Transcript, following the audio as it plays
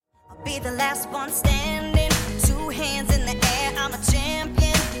be the last one standing. 2 hands in the air, I'm a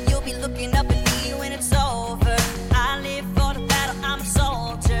champion. You'll be looking up at me when it's over. I live for the battle, I'm a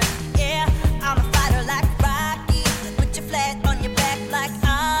soldier. Yeah, I'm a fighter like Rocky. Put your flag on your back like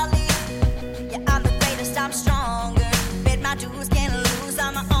Ali. Yeah, I'm the greatest, I'm stronger. Bet my dues, can't lose,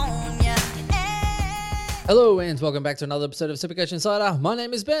 I'm my own, yeah. Hey. Hello and welcome back to another episode of Supercoach Insider. My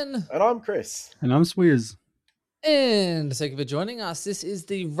name is Ben. And I'm Chris. And I'm Swears. And thank you for joining us. This is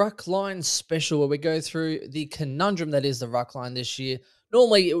the Ruck Line special where we go through the conundrum that is the Ruck Line this year.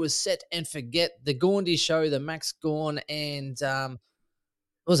 Normally it was set and forget, the Gaundy show, the Max Gawn and what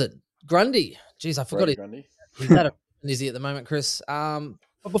was it? Grundy. Jeez, I forgot Grundy. He's at a busy at the moment, Chris.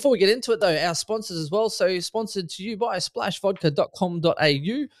 But before we get into it though, our sponsors as well. So sponsored to you by splashvodka.com.au.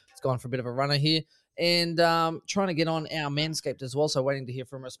 It's gone for a bit of a runner here. And trying to get on our Manscaped as well, so waiting to hear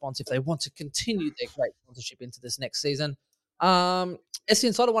from a response if they want to continue their great sponsorship into this next season. SC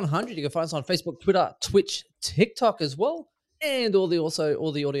Insider 100, you can find us on Facebook, Twitter, Twitch, TikTok as well, and all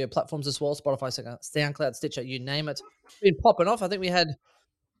the audio platforms as well, Spotify, SoundCloud, Stitcher, you name it. Been popping off. I think we had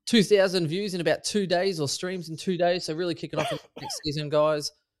 2,000 views in about 2 days, or streams in 2 days, so really kicking off in the next season,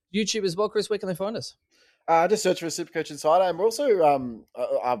 guys. YouTube as well, Chris, where can they find us? Just search for Supercoach Insider. And we're also,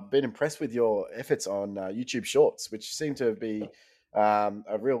 I've been impressed with your efforts on YouTube Shorts, which seem to be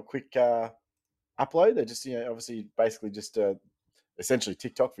a real quick upload. They're just, obviously basically just essentially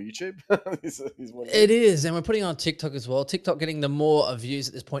TikTok for YouTube. is what it is, and we're putting on TikTok as well. TikTok getting the more views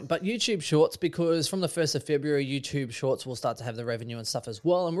at this point, but YouTube Shorts, because from the 1st of February, YouTube Shorts will start to have the revenue and stuff as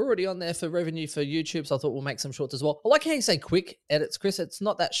well, and we're already on there for revenue for YouTube, so I thought we'll make some shorts as well. I like how you say quick edits, Chris. It's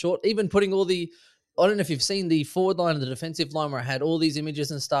not that short. Even putting all the, I don't know if you've seen the forward line and the defensive line where I had all these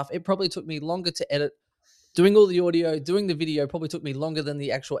images and stuff. It probably took me longer to edit. Doing all the audio, doing the video probably took me longer than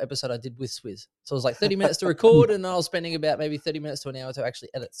the actual episode I did with Swizz. So it was like 30 minutes to record, and I was spending about maybe 30 minutes to an hour to actually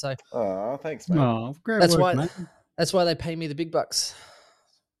edit. So thanks, man. Oh, great that's work, why mate. that's why they pay me the big bucks.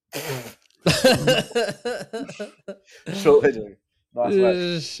 Sure they do. Nice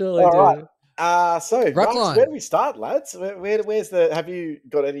way. Surely All do. right. So Ruck guys, Line. where do we start, lads? Where's the? Have you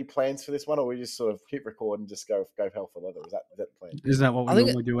got any plans for this one, or we just sort of hit record and just go hell for leather? Is that the plan? Isn't that what I we think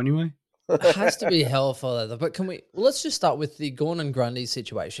normally do anyway? It has to be hell for leather. But let's just start with the Gawn and Grundy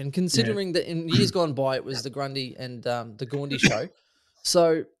situation, considering that in years gone by, it was the Grundy and the Gaundy show.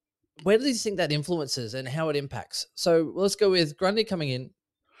 So where do you think that influences and how it impacts? So let's go with Grundy coming in,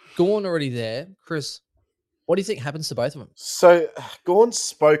 Gawn already there. Chris, what do you think happens to both of them? So Gawn's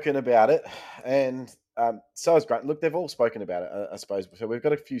spoken about it, and so has Grant. Look, they've all spoken about it, I suppose. So we've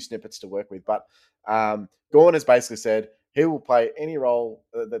got a few snippets to work with, but Gawn has basically said he will play any role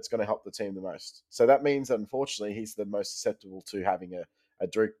that's going to help the team the most. So that means that, unfortunately, he's the most susceptible to having a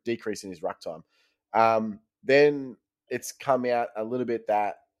decrease in his ruck time. Then it's come out a little bit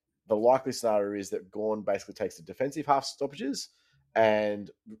that the likely scenario is that Gawn basically takes the defensive half stoppages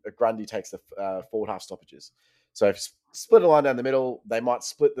and Grundy takes the forward half stoppages. So if split a line down the middle, they might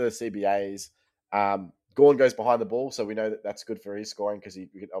split the CBAs. Gawn goes behind the ball, so we know that that's good for his scoring because he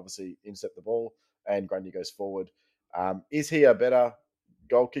can obviously intercept the ball, and Grundy goes forward. Is he a better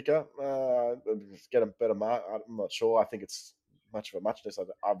goal kicker? Get a better mark? I'm not sure. I think it's much of a muchness.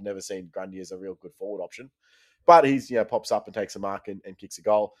 I've never seen Grundy as a real good forward option, but he's pops up and takes a mark and kicks a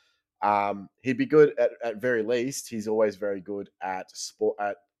goal. He'd be good at very least. He's always very good at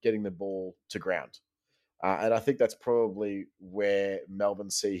getting the ball to ground. And I think that's probably where Melbourne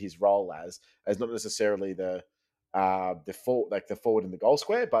see his role as not necessarily the forward in the goal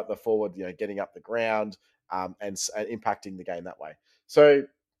square, but the forward, getting up the ground and impacting the game that way. So,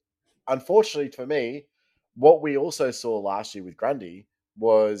 unfortunately for me, what we also saw last year with Grundy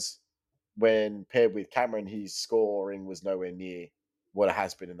was when paired with Cameron, his scoring was nowhere near what it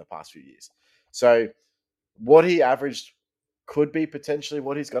has been in the past few years. So, what he averaged could be potentially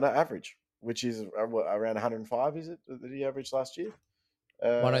what he's going to average, which is around 105, is it, that he averaged last year?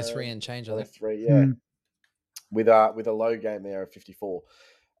 103 and change, I think. 103, yeah. With a low game there of 54.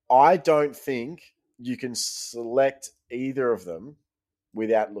 I don't think you can select either of them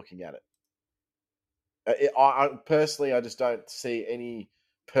without looking at it. I personally, I just don't see any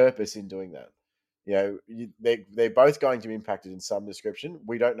purpose in doing that. They're both going to be impacted in some description.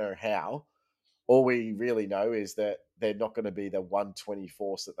 We don't know how. All we really know is that they're not going to be the 120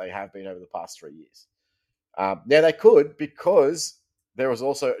 force that they have been over the past 3 years. Now, they could, because there was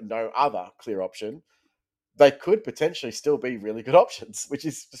also no other clear option, they could potentially still be really good options, which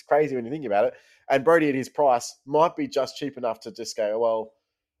is just crazy when you think about it. And Brody at his price might be just cheap enough to just go, well,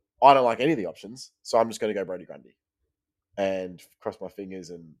 I don't like any of the options, so I'm just going to go Brody Grundy and cross my fingers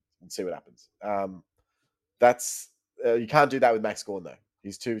and see what happens. You can't do that with Max Gawn, though.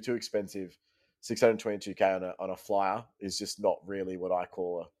 He's too expensive. 622K on a flyer is just not really what I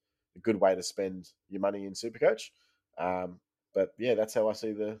call a good way to spend your money in Supercoach. But yeah, that's how I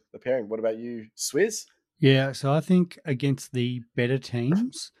see the pairing. What about you, Swizz? Yeah, so I think against the better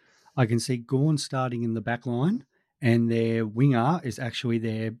teams, I can see Gorn starting in the back line, and their winger is actually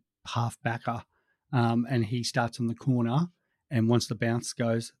their half backer. And he starts on the corner, and once the bounce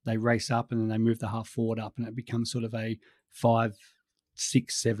goes, they race up and then they move the half forward up, and it becomes sort of a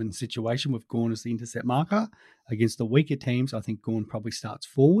 5-6-7 situation with Gorn as the intercept marker. Against the weaker teams, I think Gorn probably starts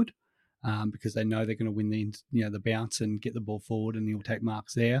forward. Because they know they're going to win the bounce and get the ball forward, and he'll take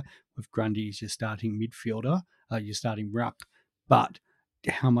marks there. With Grundy as your starting midfielder, your starting ruck. But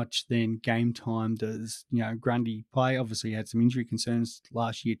how much then game time does Grundy play? Obviously, he had some injury concerns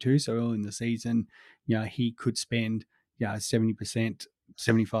last year too. So early in the season, he could spend 70%,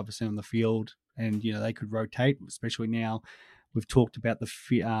 75% on the field, and they could rotate. Especially now, we've talked about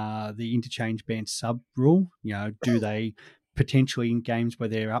the interchange bench sub rule. Do they potentially in games where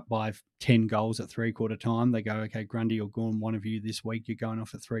they're up by 10 goals at 3/4 time, they go, okay, Grundy or Gorn, one of you this week, you're going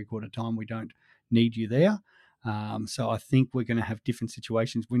off at 3/4 time. We don't need you there. So I think we're going to have different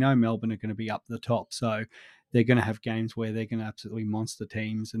situations. We know Melbourne are going to be up the top, so they're going to have games where they're going to absolutely monster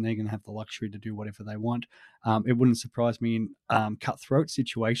teams, and they're going to have the luxury to do whatever they want. It wouldn't surprise me in cutthroat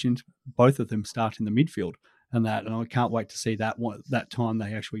situations, both of them start in the midfield. And I can't wait to see that time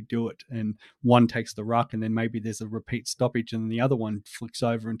they actually do it. And one takes the ruck, and then maybe there's a repeat stoppage, and the other one flicks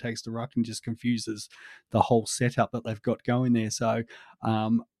over and takes the ruck and just confuses the whole setup that they've got going there. So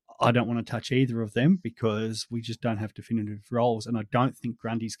I don't want to touch either of them because we just don't have definitive roles. And I don't think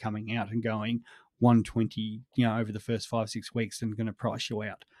Grundy's coming out and going 120, over the first 5-6 weeks and going to price you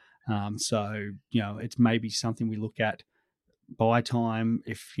out. So it's maybe something we look at buy time,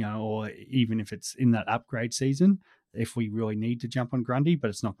 or even if it's in that upgrade season, if we really need to jump on Grundy, but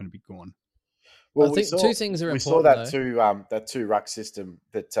it's not going to be gone. Well, I think two things are important. We saw that two ruck system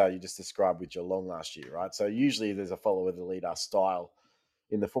that you just described with Geelong last year, right? So usually there's a follow the leader style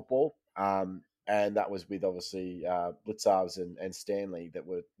in the football, and that was with obviously Blitzarves and Stanley that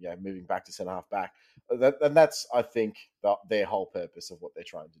were moving back to centre half back. And that's, I think, their whole purpose of what they're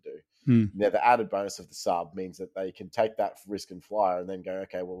trying to do. Now, the added bonus of the sub means that they can take that risk and flyer and then go,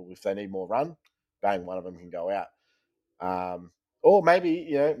 okay, well, if they need more run, bang, one of them can go out. Or maybe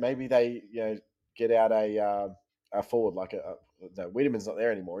they get out a forward like no, Wiedemann's not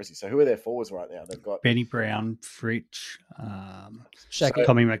there anymore, is he? So who are their forwards right now? They've got Benny Brown, Fritsch, Shaq,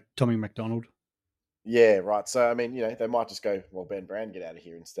 Tommy McDonald. Yeah, right. So I mean, they might just go, well, Ben Brown, get out of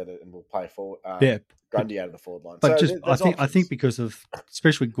here instead of, and we'll play forward. Grundy out of the forward line. But so I think because of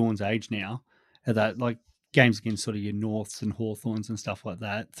especially Gorn's age now, that like games against sort of your Norths and Hawthorns and stuff like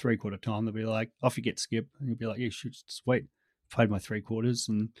that, 3/4 time they'll be like, off you get Skip, and you'll be like, yeah, shoot, sweet, played my 3/4,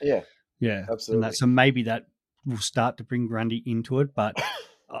 and yeah, absolutely. And so maybe that will start to bring Grundy into it, but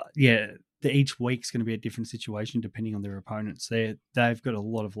each week's going to be a different situation depending on their opponents. They've got a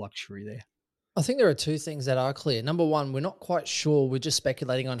lot of luxury there. I think there are two things that are clear. Number one, we're not quite sure. We're just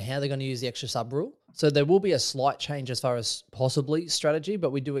speculating on how they're going to use the extra sub rule. So there will be a slight change as far as possibly strategy,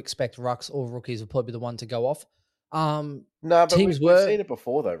 but we do expect rucks or rookies will probably be the one to go off. No, but we've seen it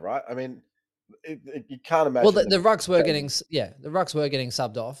before though, right? I mean, you can't imagine. Well, the rucks were getting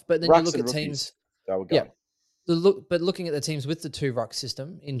subbed off, but then rucks you look at rookies, teams. They were going. But looking at the teams with the two ruck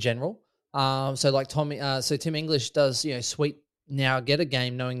system in general, so like Tim English does, sweep now get a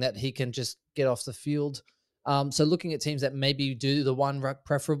game knowing that he can just get off the field. So looking at teams that maybe do the one ruck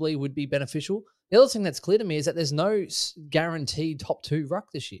preferably would be beneficial. The other thing that's clear to me is that there's no guaranteed top two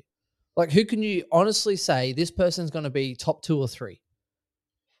ruck this year. Like, who can you honestly say this person's going to be top 2 or 3?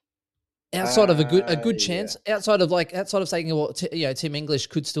 Outside of a good chance, outside of saying, well, Tim English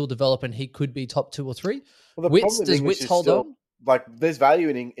could still develop and he could be top 2 or 3. Well, Does Witts hold on? Like, there's value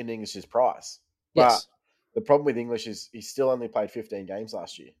in English's price. Yes. But the problem with English is he still only played 15 games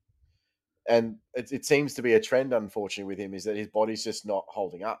last year. And it seems to be a trend, unfortunately, with him is that his body's just not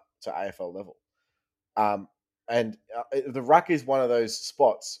holding up to AFL level. And the ruck is one of those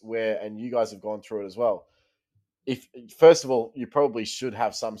spots where, and you guys have gone through it as well, if first of all, you probably should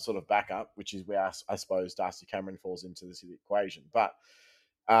have some sort of backup, which is where I suppose Darcy Cameron falls into this equation. But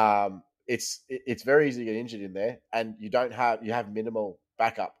it's very easy to get injured in there, and you have minimal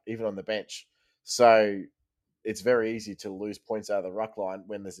backup even on the bench. So it's very easy to lose points out of the ruck line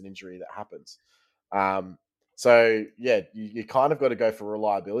when there's an injury that happens. So yeah, you kind of got to go for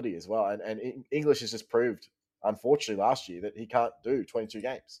reliability as well. And English has just proved, unfortunately, last year that he can't do 22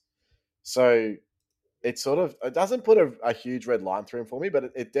 games. So it doesn't put a huge red line through him for me, but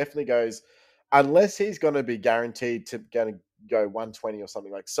it definitely goes, unless he's going to be guaranteed to go 120 or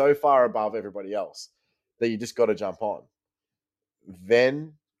something, like so far above everybody else that you just got to jump on,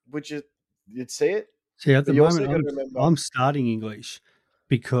 then you'd see it. See, at the But you also moment, got to remember, I'm starting English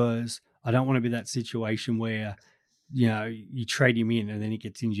because I don't want to be that situation where, you trade him in and then he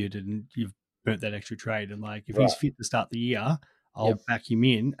gets injured and you've burnt that extra trade. And like, if he's Right. fit to start the year, I'll Yep. back him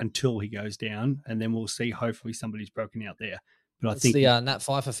in until he goes down, and then we'll see. Hopefully, somebody's broken out there. But I It's think, the Nat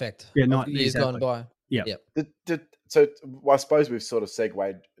Fife effect. Yeah, of not years exactly. gone by. Yeah. Yep. so I suppose we've sort of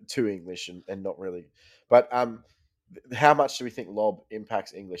segued to English and not really, but how much do we think Lob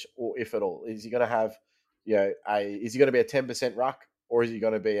impacts English, or if at all? Is he going to have, is he going to be a 10% ruck, or is he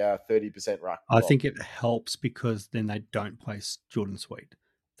going to be a 30% ruck? I Lob? think it helps because then they don't play Jordan Sweet.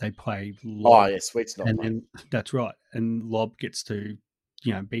 They play Oh Lob, yeah, Sweet's not and playing. then that's right. And Lob gets to,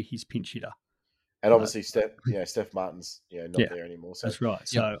 be his pinch hitter. And obviously Steph Martin's not there anymore. So That's right.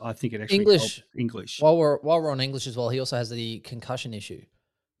 So I think it actually English- helps English. While we're on English as well, he also has the concussion issue,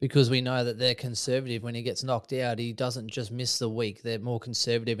 because we know that they're conservative. When he gets knocked out, he doesn't just miss the week. They're more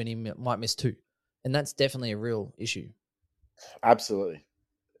conservative, and he might miss 2. And that's definitely a real issue. absolutely.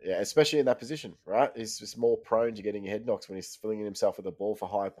 Yeah, especially in that position, right? He's just more prone to getting head knocks when he's filling himself with the ball for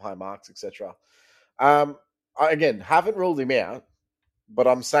high marks, etc. I, again, haven't ruled him out, but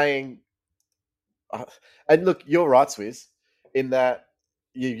I'm saying, and look, you're right, Swizz, in that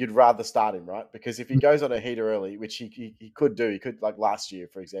you'd rather start him, right? Because if he goes on a heater early, which he could do, he could, like last year,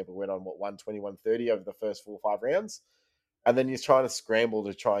 for example, went on 120, 130 over the first 4 or 5 rounds, and then he's trying to scramble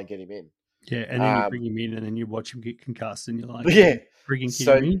to try and get him in. Yeah, and then you bring him in, and then you watch him get concussed, and you're like, Yeah. frigging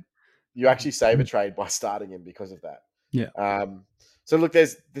So kidding me? you actually save a trade by starting him because of that. Yeah. So look,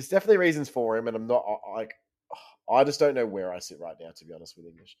 there's definitely reasons for him, and I'm not like, I just don't know where I sit right now, to be honest, with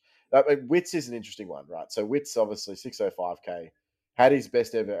English. I mean, Witts is an interesting one, right? So Witts obviously 605k, had his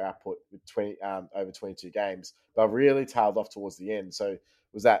best ever output with over 22 games, but really tailed off towards the end. So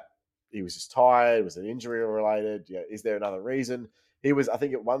was that he was just tired? Was it injury related? Is there another reason? I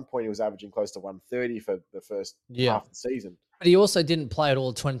think at one point he was averaging close to 130 for the first half of the season. But he also didn't play at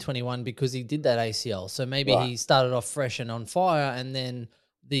all 2021 because he did that ACL. So maybe he started off fresh and on fire, and then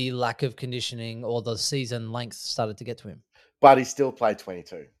the lack of conditioning or the season length started to get to him. But he still played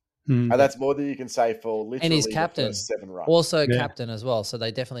 22. Mm. And that's more than you can say for literally And he's captain. the first 7 runs. Also captain as well. So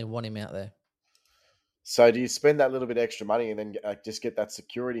they definitely want him out there. So do you spend that little bit extra money and then just get that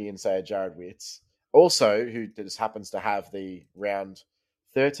security in, say, a Jared Witts? Also, who just happens to have the round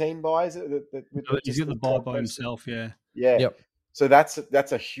 13 buys. He's got the buy by himself, yeah. Yeah. Yep. So that's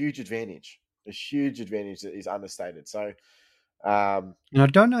a huge advantage. A huge advantage that is understated. So, and I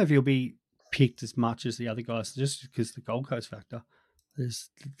don't know if he'll be picked as much as the other guys, just because the Gold Coast factor.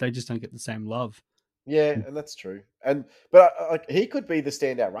 They just don't get the same love. Yeah, and that's true. But like he could be the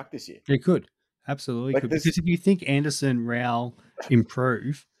standout ruck this year. He could. Absolutely Like could. this- Because if you think Anderson, Rowell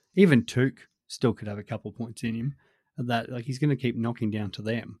improve, even Took still could have a couple points in him. That like he's going to keep knocking down to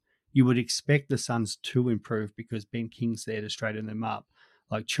them. You would expect the Suns to improve because Ben King's there to straighten them up.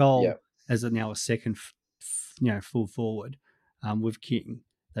 Like Chol as now a second, full forward with King.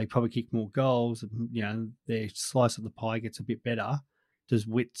 They probably kick more goals. Their slice of the pie gets a bit better. Does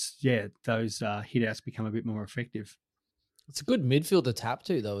Witts, those hit-outs become a bit more effective? It's a good midfield to tap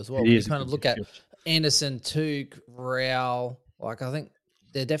to, though, as well. It When you is a kind of good look at midfield. Anderson, Took, Rowell. Like, I think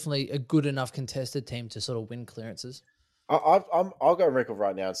they're definitely a good enough contested team to sort of win clearances. I'll go record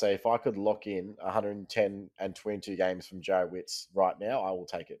right now and say if I could lock in 110 and 22 games from Jared Witts right now, I will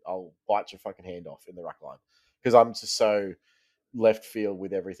take it. I'll bite your fucking hand off in the ruck line because I'm just so left field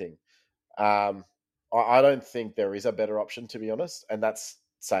with everything. I don't think there is a better option, to be honest, and that's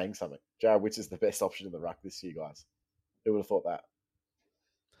saying something. Jared Witts is the best option in the ruck this year, guys. Who would have thought that?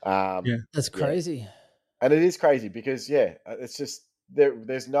 That's crazy. And it is crazy because it's just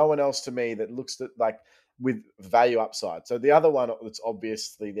there's no one else to me that looks like with value upside. So the other one that's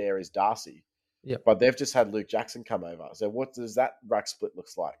obviously there is Darcy. Yeah. But they've just had Luke Jackson come over. So what does that ruck split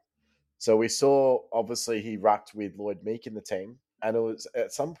looks like? So we saw obviously he rucked with Lloyd Meek in the team, and it was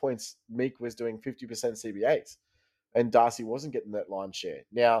at some points Meek was doing 50% CBAs, and Darcy wasn't getting that line share.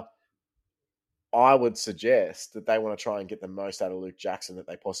 Now, I would suggest that they want to try and get the most out of Luke Jackson that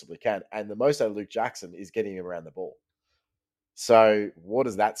they possibly can, and the most out of Luke Jackson is getting him around the ball. So what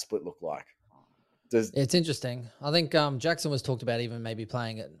does that split look like? It's interesting. I think Jackson was talked about even maybe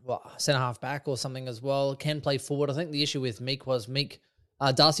playing at centre half back or something as well. Can play forward. I think the issue with Meek was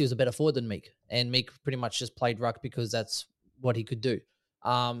Darcy was a better forward than Meek, and Meek pretty much just played ruck because that's what he could do.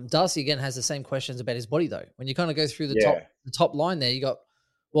 Darcy again has the same questions about his body though. When you kind of go through the top line there, you got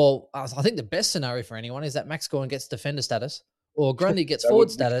I think the best scenario for anyone is that Max Gorn gets defender status or Grundy gets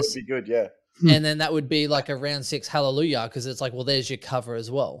forward status. Would be good, yeah. And then that would be like a round 6 hallelujah, because it's like, well, there's your cover as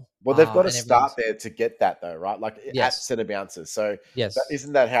well. Well, they've got to and start everything's- there to get that though, right? Like at Yes. centre bounces. So Yes.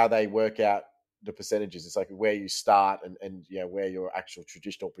 isn't that how they work out the percentages? It's like where you start and where your actual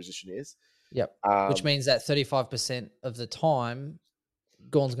traditional position is. Yep. Which means that 35% of the time,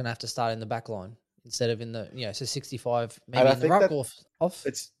 Gawn's going to have to start in the back line instead of in the, so 65 maybe I in the think ruck that off.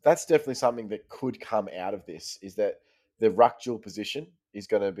 that's definitely something that could come out of this, is that the ruck dual position is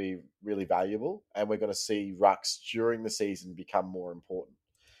going to be really valuable, and we're going to see rucks during the season become more important.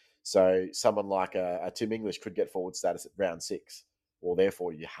 So someone like a Tim English could get forward status at round 6, or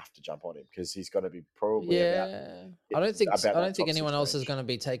therefore you have to jump on him because he's going to be probably I don't think top anyone 6 else is range. going to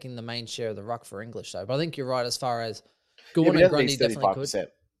be taking the main share of the ruck for English though. But I think you're right as far as Yeah, Gawn but he and only Grundy needs definitely could. 35%.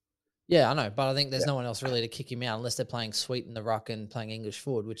 Yeah, I know, but I think there's no one else really to kick him out unless they're playing Sweet in the ruck and playing English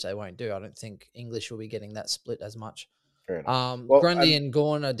forward, which they won't do. I don't think English will be getting that split as much. Fair enough. Grundy and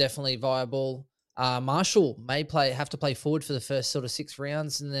Gawn are definitely viable. Marshall may have to play forward for the first sort of 6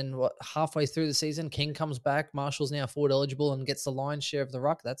 rounds, and then halfway through the season, King comes back. Marshall's now forward eligible and gets the lion's share of the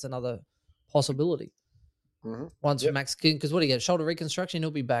ruck. That's another possibility. Mm-hmm. Once for Max King, because what do you get? Shoulder reconstruction. He'll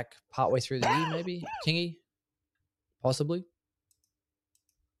be back partway through the year, maybe. Kingy, possibly.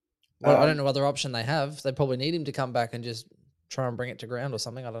 Well, I don't know what other option they have. They probably need him to come back and just try and bring it to ground or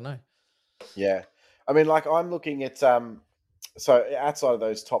something. I don't know. Yeah. I mean, like I'm looking at so outside of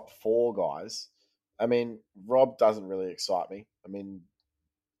those top 4 guys, I mean, Rob doesn't really excite me. I mean,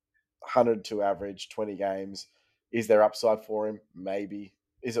 102 average, 20 games. Is there upside for him? Maybe.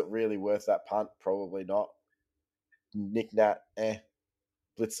 Is it really worth that punt? Probably not. Nick Nat,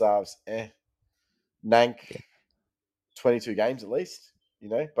 Blitzarves, Nank, 22 games at least,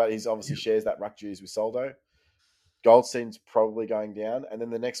 but he's obviously shares that ruck duties with Soldo. Goldstein's probably going down. And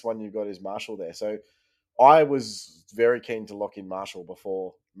then the next one you've got is Marshall there. So I was very keen to lock in Marshall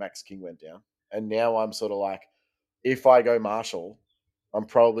before Max King went down. And now I'm sort of like, if I go Marshall, I'm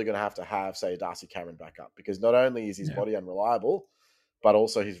probably going to have, say, Darcy Cameron back up, because not only is his body unreliable, but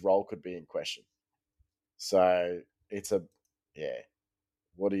also his role could be in question. So it's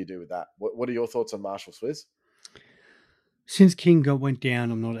what do you do with that? What are your thoughts on Marshall, Swizz? Since King went down,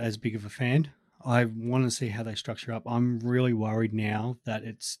 I'm not as big of a fan. I want to see how they structure up. I'm really worried now that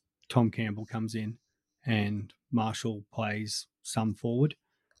it's Tom Campbell comes in and Marshall plays some forward.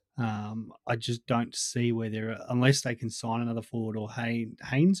 I just don't see where they're, unless they can sign another forward, or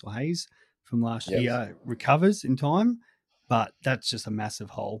Hayes from last year recovers in time. But that's just a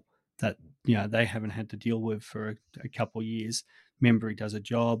massive hole that they haven't had to deal with for a couple of years. Membry does a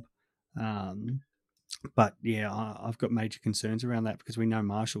job. But I've got major concerns around that, because we know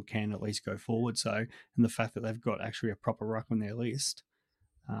Marshall can at least go forward. So, and the fact that they've got actually a proper ruck on their list,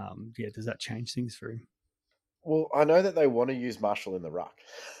 does that change things for him? Well, I know that they want to use Marshall in the ruck.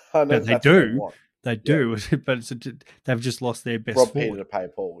 I know they do. They do, but they've just lost their best Rob forward. Peter to pay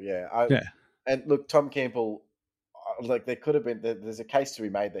Paul. And look, Tom Campbell, like there could have been. There's a case to be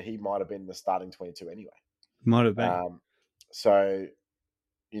made that he might have been the starting 22 anyway. Might have been. So,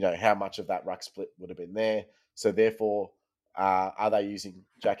 how much of that ruck split would have been there? So therefore, are they using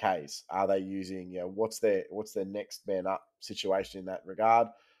Jack Hayes? Are they using, what's their next man up situation in that regard?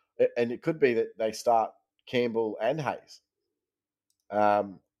 And it could be that they start Campbell and Hayes.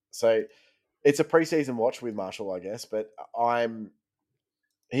 So it's a preseason watch with Marshall, I guess, but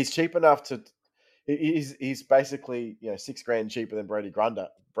he's cheap enough to, he's basically, $6,000 cheaper than Brody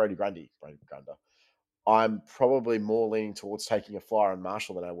Grundy. I'm probably more leaning towards taking a flyer on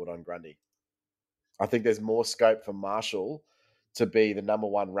Marshall than I would on Grundy. I think there's more scope for Marshall to be the number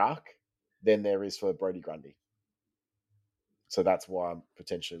 1 ruck than there is for Brody Grundy. So that's why I'm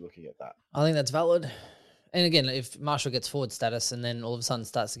potentially looking at that. I think that's valid. And again, if Marshall gets forward status and then all of a sudden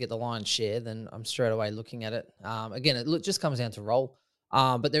starts to get the lion's share, then I'm straight away looking at it. Again, it just comes down to role.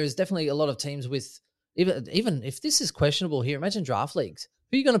 But there is definitely a lot of teams with, even if this is questionable here, imagine draft leagues.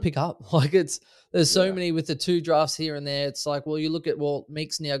 Who are you going to pick up? Like there's so many with the 2 drafts here and there. It's like, well, you look at,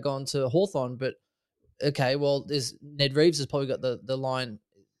 Meek's now gone to Hawthorn, but okay, well, there's Ned Reeves has probably got the line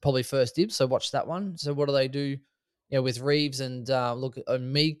probably first dibs. So watch that one. So what do they do, with Reeves and look at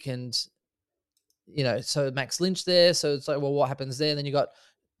Meek and, so Max Lynch there. So it's like, well, what happens there? And then you got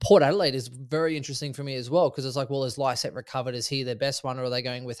Port Adelaide is very interesting for me as well, because it's like, well, is Lysette recovered? Is he their best one, or are they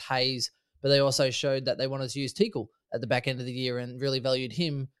going with Hayes? But they also showed that they wanted to use Teakle at the back end of the year and really valued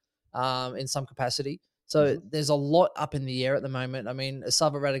him in some capacity. So there's a lot up in the air at the moment. I mean,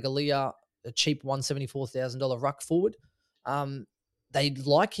 Asava Radagalia, a cheap $174,000 ruck forward. They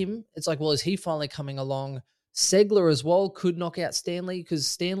like him. It's like, well, is he finally coming along? Segler as well could knock out Stanley, because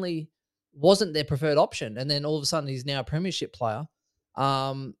Stanley wasn't their preferred option. And then all of a sudden he's now a premiership player.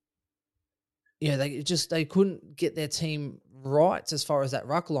 yeah, they couldn't get their team right as far as that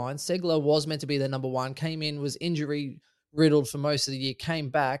ruck line. Segler was meant to be their number one, came in, was injury riddled for most of the year, came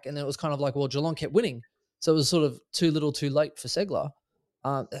back, and then it was kind of like, well, Geelong kept winning. So it was sort of too little too late for Segler.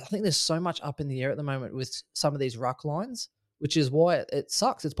 I think there's so much up in the air at the moment with some of these ruck lines, which is why it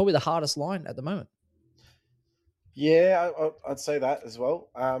sucks. It's probably the hardest line at the moment. Yeah, I'd say that as well.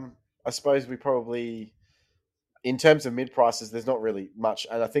 I suppose we probably, in terms of mid prices, there's not really much,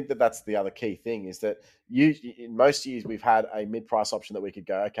 and I think that's the other key thing is that in most years we've had a mid price option that we could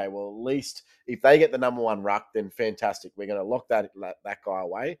go, okay, well at least if they get the number one ruck, then fantastic. We're going to lock that guy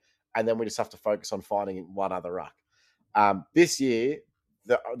away, and then we just have to focus on finding one other ruck. This year,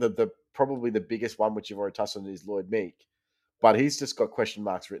 the probably the biggest one, which you've already touched on, is Lloyd Meek, but he's just got question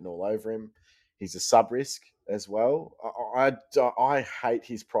marks written all over him. He's a sub risk as well. I hate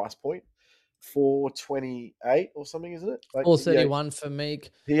his price point. 428 or something, isn't it? Like 431 for Meek.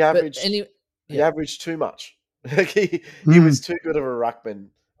 He averaged too much. he was too good of a ruckman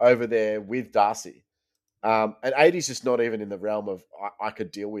over there with Darcy. And 80 is just not even in the realm of I could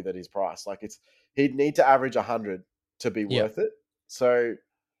deal with at his price. Like he'd need to average 100 to be worth it. So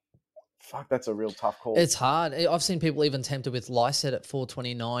fuck, that's a real tough call. It's hard. I've seen people even tempted with Lyset at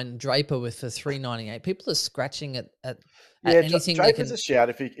 429, Draper with for 398. People are scratching at anything. Draper's a shout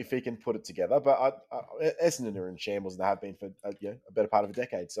if he can put it together. But Essendon are in shambles and they have been for a better part of a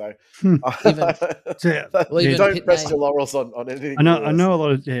decade. So don't rest your laurels on anything. I know a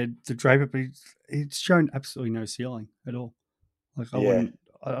lot of the Draper, but he's shown absolutely no ceiling at all. Like I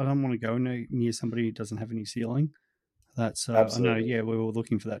don't want to go near somebody who doesn't have any ceiling. That's I know. Yeah, we were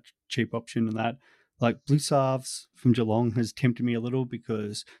looking for that cheap option and that. Like Blue Sarves from Geelong has tempted me a little but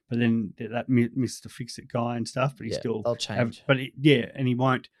then that Mr. Fix-It guy and stuff, but he's still they'll change. And he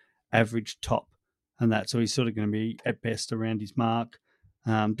won't average top and that, so he's sort of going to be at best around his mark.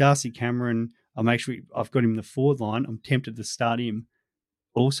 Darcy Cameron, I've got him in the forward line. I'm tempted to start him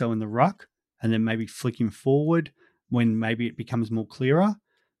also in the ruck and then maybe flick him forward when maybe it becomes more clearer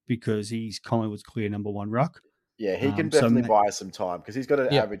because he's Collingwood's clear number one ruck. Yeah, he can definitely buy us some time because he's got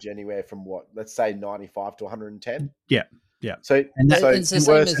an average anywhere from let's say 95 to 110. Yeah. So it's the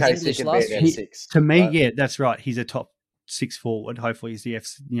same as English last year. To me, right? That's right. He's a top six forward. Hopefully, he's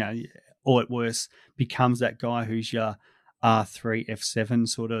the or at worst becomes that guy who's your R3, F7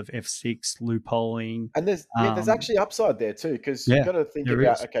 sort of F6 loopholing. And there's actually upside there too because you've got to think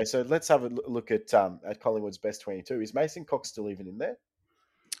about. Okay, so let's have a look at Collingwood's best 22. Is Mason Cox still even in there?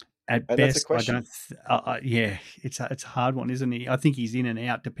 At best, I don't. It's a hard one, isn't he? I think he's in and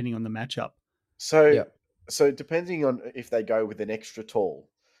out depending on the matchup. So depending on if they go with an extra tall.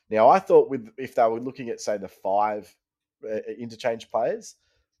 Now, I thought if they were looking at say the 5 interchange players,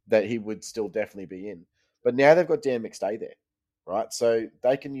 that he would still definitely be in. But now they've got Dan McStay there, right? So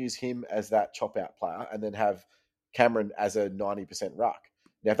they can use him as that chop out player and then have Cameron as a 90% ruck.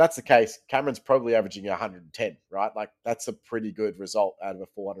 Now, if that's the case, Cameron's probably averaging 110, right? Like that's a pretty good result out of a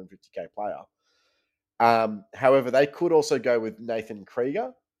 450k player. However, they could also go with Nathan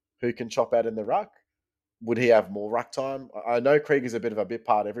Krieger, who can chop out in the ruck. Would he have more ruck time? I know Krieger's a bit of a bit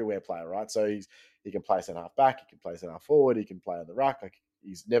part everywhere player, right? So he can play centre half back, he can play centre half forward, he can play on the ruck. Like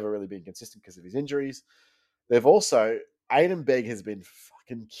he's never really been consistent because of his injuries. They've also Aiden Begg has been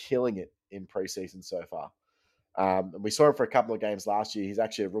fucking killing it in preseason so far. And we saw him for a couple of games last year. He's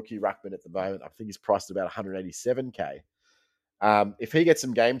actually a rookie ruckman at the moment. I think he's priced at about 187k. If he gets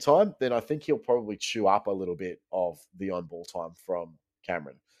some game time, then I think he'll probably chew up a little bit of the on-ball time from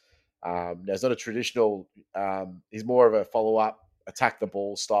Cameron. Now, he's not a traditional, he's more of a follow-up, attack the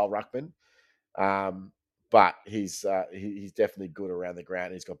ball style ruckman. But he's definitely good around the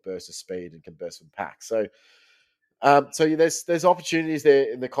ground. He's got burst of speed and can burst from pack. So there's opportunities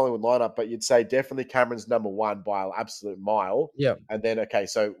there in the Collingwood lineup, but you'd say definitely Cameron's number one by an absolute mile. Yeah. And then, okay,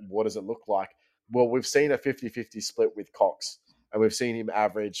 so what does it look like? Well, we've seen a 50-50 split with Cox, and we've seen him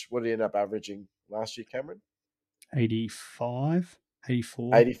average, what did he end up averaging last year, Cameron? 85,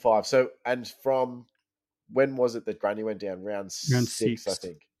 84. 85. So, and from when was it that Grundy went down? Round six, I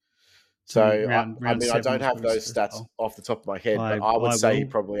think. So, I don't have those stats off the top of my head, but I would say he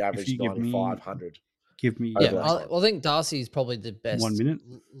probably averaged 9,500. Give me... I think Darcy's probably the best 1 minute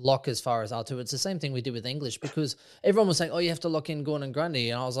lock as far as R2. It's the same thing we did with English because everyone was saying, oh, you have to lock in Gawn and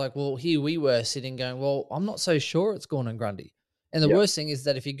Grundy. And I was like, well, here we were sitting going, well, I'm not so sure it's Gawn and Grundy. And the worst thing is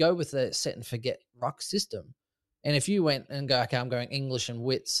that if you go with the set and forget ruck system, and if you went and go, okay, I'm going English and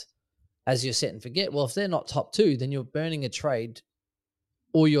Wits as your set and forget, well, if they're not top two, then you're burning a trade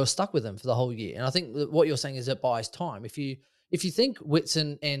or you're stuck with them for the whole year. And I think what you're saying is it buys time. If you if you think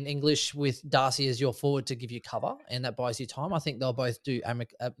Whitson and English with Darcy as your forward to give you cover, and that buys you time, I think they'll both do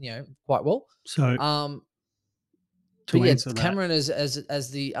quite well. So But to yeah, answer that, Cameron as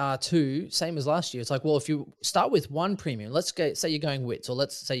the R2, same as last year. It's like, well, if you start with one premium, say you're going Wits, or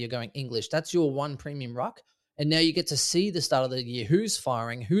let's say you're going English, that's your one premium ruck. And now you get to see the start of the year, who's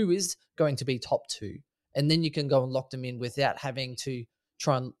firing, who is going to be top 2. And then you can go and lock them in without having to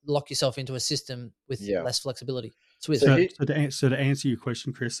try and lock yourself into a system with less flexibility. So to answer your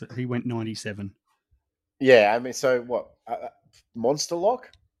question, Chris, he went 97. Yeah, I mean, so what? Monster lock?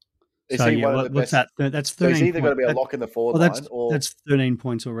 Is so he yeah, one of the what's best? that? That's 13. So he's either going to be a lock in the forward line, or that's 13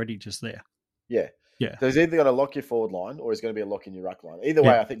 points already just there. Yeah. Yeah. So he's either going to lock your forward line, or he's going to be a lock in your ruck line. Either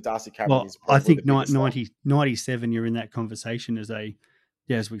way, I think Darcy Cameron is. I think the biggest 97. You're in that conversation as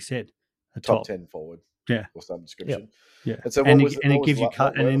as we said, a top 10 forward. Yeah. Or some description. Yeah. And so it gives you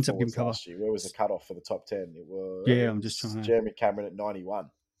cut and ends up giving cover. Where was the cutoff for the top 10? It was I'm just trying to. Jeremy Cameron at 91.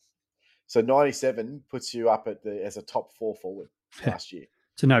 So 97 puts you up as a top 4 forward last year.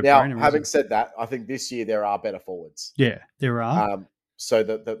 It's a no-brainer. Now, having said that, I think this year there are better forwards. Yeah, there are. So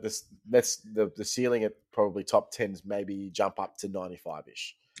the ceiling at probably top 10s maybe jump up to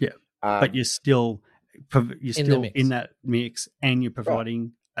 95-ish. Yeah, but you're still in that mix, and you're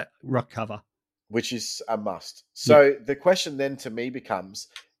providing ruck cover, which is a must. So the question then to me becomes: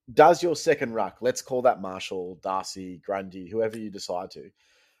 does your second ruck, let's call that Marshall, Darcy, Grundy, whoever you decide to,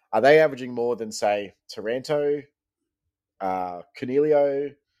 are they averaging more than say Taranto, Cornelio,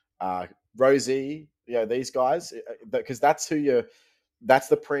 Rosie? These guys, because that's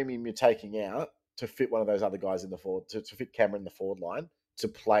the premium you're taking out to fit one of those other guys in the forward, to fit Cameron in the forward line to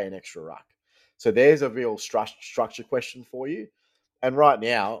play an extra ruck. So there's a real structure question for you. And right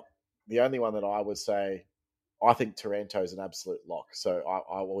now, the only one that I would say, I think Taranto is an absolute lock. So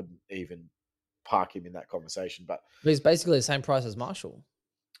I wouldn't even park him in that conversation. But he's basically the same price as Marshall.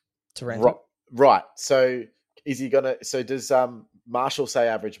 Taranto. Right. So is he going to... So does Marshall say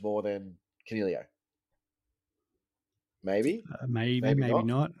average more than Cornelio? Maybe. Maybe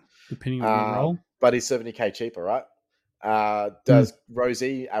not, depending on the role. But he's 70K cheaper, right? Does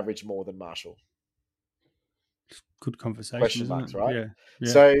Rosie average more than Marshall? Good conversation. Question marks, right?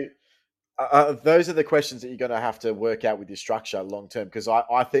 Yeah. So those are the questions that you're going to have to work out with your structure long term, because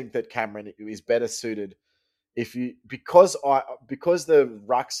I think that Cameron is better suited because the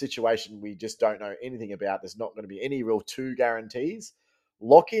ruck situation we just don't know anything about. There's not going to be any real 2 guarantees.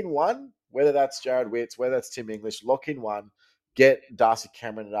 Lock in one, whether that's Jared Witts, whether that's Tim English. Lock in one, get Darcy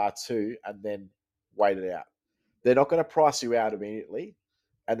Cameron at R2, and then wait it out. They're not going to price you out immediately.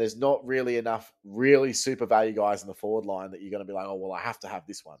 And there's not really enough really super value guys in the forward line that you're going to be like, oh, well, I have to have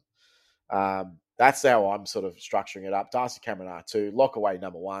this one. That's how I'm sort of structuring it up. Darcy Cameron R2, lock away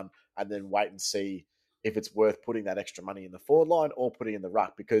number 1, and then wait and see if it's worth putting that extra money in the forward line or putting in the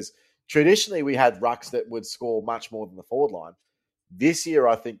ruck. Because traditionally we had rucks that would score much more than the forward line. This year,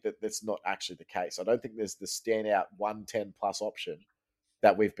 I think that that's not actually the case. I don't think there's the standout 110 plus option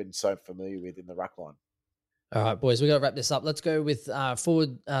that we've been so familiar with in the ruck line. All right, boys, we got to wrap this up. Let's go with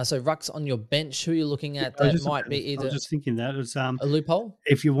forward. So rucks on your bench. Who are you looking at? That might be either. I was just thinking that it's a loophole.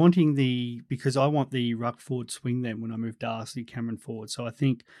 If you're wanting because I want the ruck forward swing then when I move Darcy Cameron forward. So I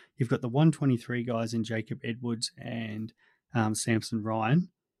think you've got the 123 guys in Jacob Edwards and Samson Ryan,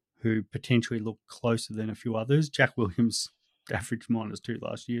 who potentially look closer than a few others. Jack Williams average -2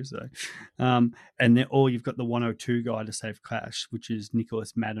 last year, so and then you've got the 102 guy to save cash, which is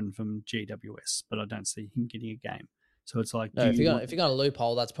Nicholas Madden from GWS, but I don't see him getting a game. So it's like, if you're going to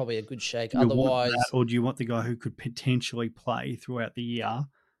loophole, that's probably a good shake. Otherwise, or do you want the guy who could potentially play throughout the year?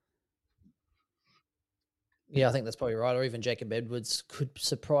 Yeah, I think that's probably right. Or even Jacob Edwards could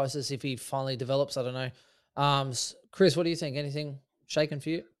surprise us if he finally develops. I don't know. Chris, what do you think? Anything shaken for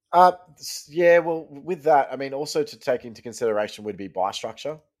you? Yeah, well, with that, I mean, also to take into consideration would be buy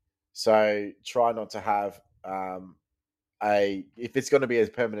structure. So try not to have if it's going to be a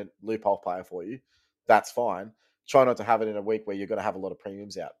permanent loophole player for you, that's fine. Try not to have it in a week where you're going to have a lot of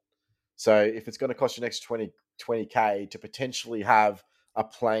premiums out. So if it's going to cost you an extra 20K to potentially have a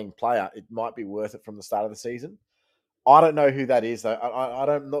playing player, it might be worth it from the start of the season. I don't know who that is, though.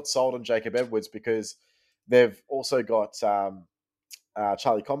 I'm not sold on Jacob Edwards because they've also got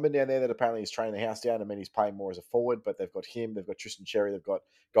Charlie Comben down there that apparently is training the house down. I mean, he's playing more as a forward, but they've got him, they've got Tristan Cherry, they've got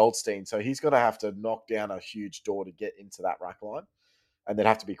Goldstein. So he's going to have to knock down a huge door to get into that rack line, and there'd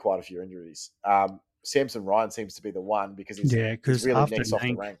have to be quite a few injuries. Samson Ryan seems to be the one because he's really next off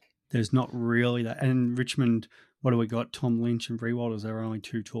the rank. There's not really that. And Richmond, what do we got? Tom Lynch and Brewalders are only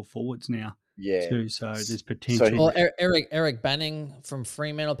 2 tall forwards now. Yeah. Too, so there's potential. Well, Eric Banning from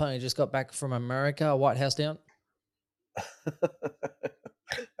Fremantle apparently just got back from America, White House down.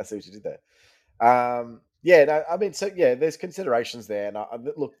 I see what you did there. Yeah, no, I mean, so yeah, there's considerations there,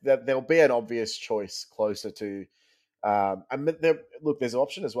 and look, there'll be an obvious choice closer to. I mean, there's an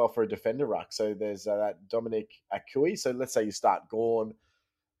option as well for a defender ruck. So there's that Dominic Akui. So let's say you start Gawn,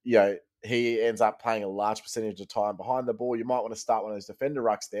 you know, he ends up playing a large percentage of time behind the ball. You might want to start one of those defender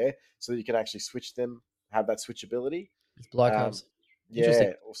rucks there so that you can actually switch them, have that switchability. Blowcubs.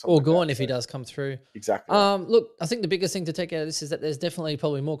 Yeah, or Gawn if he does come through. Exactly. Look, I think the biggest thing to take out of this is that there's definitely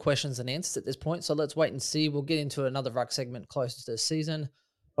probably more questions than answers at this point. So let's wait and see. We'll get into another ruck segment closer to the season.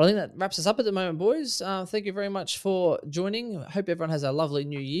 But I think that wraps us up at the moment, boys. Thank you very much for joining. I hope everyone has a lovely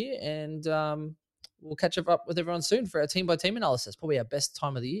new year, and we'll catch up with everyone soon for our team-by-team analysis. Probably our best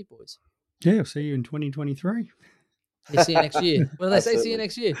time of the year, boys. Yeah, I'll see you in 2023. See you next year. What do they say? See you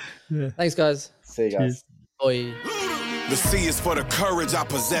next year. Yeah. Thanks, guys. See you guys. Bye. The C is for the courage I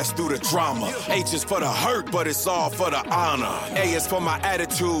possess through the drama. H is for the hurt, but it's all for the honor. A is for my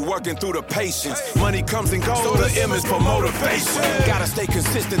attitude, working through the patience. Money comes and goes, so the M is for motivation. Gotta stay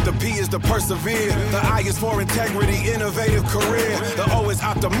consistent, the P is to persevere. The I is for integrity, innovative career. The O is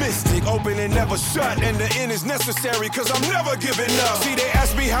optimistic, open and never shut. And the N is necessary, cause I'm never giving up. See, they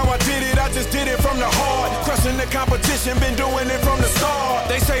ask me how I did it, I just did it from the heart. Crushing the competition, been doing it from the start.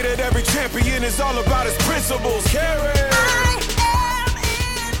 They say that every champion is all about his principles. Carry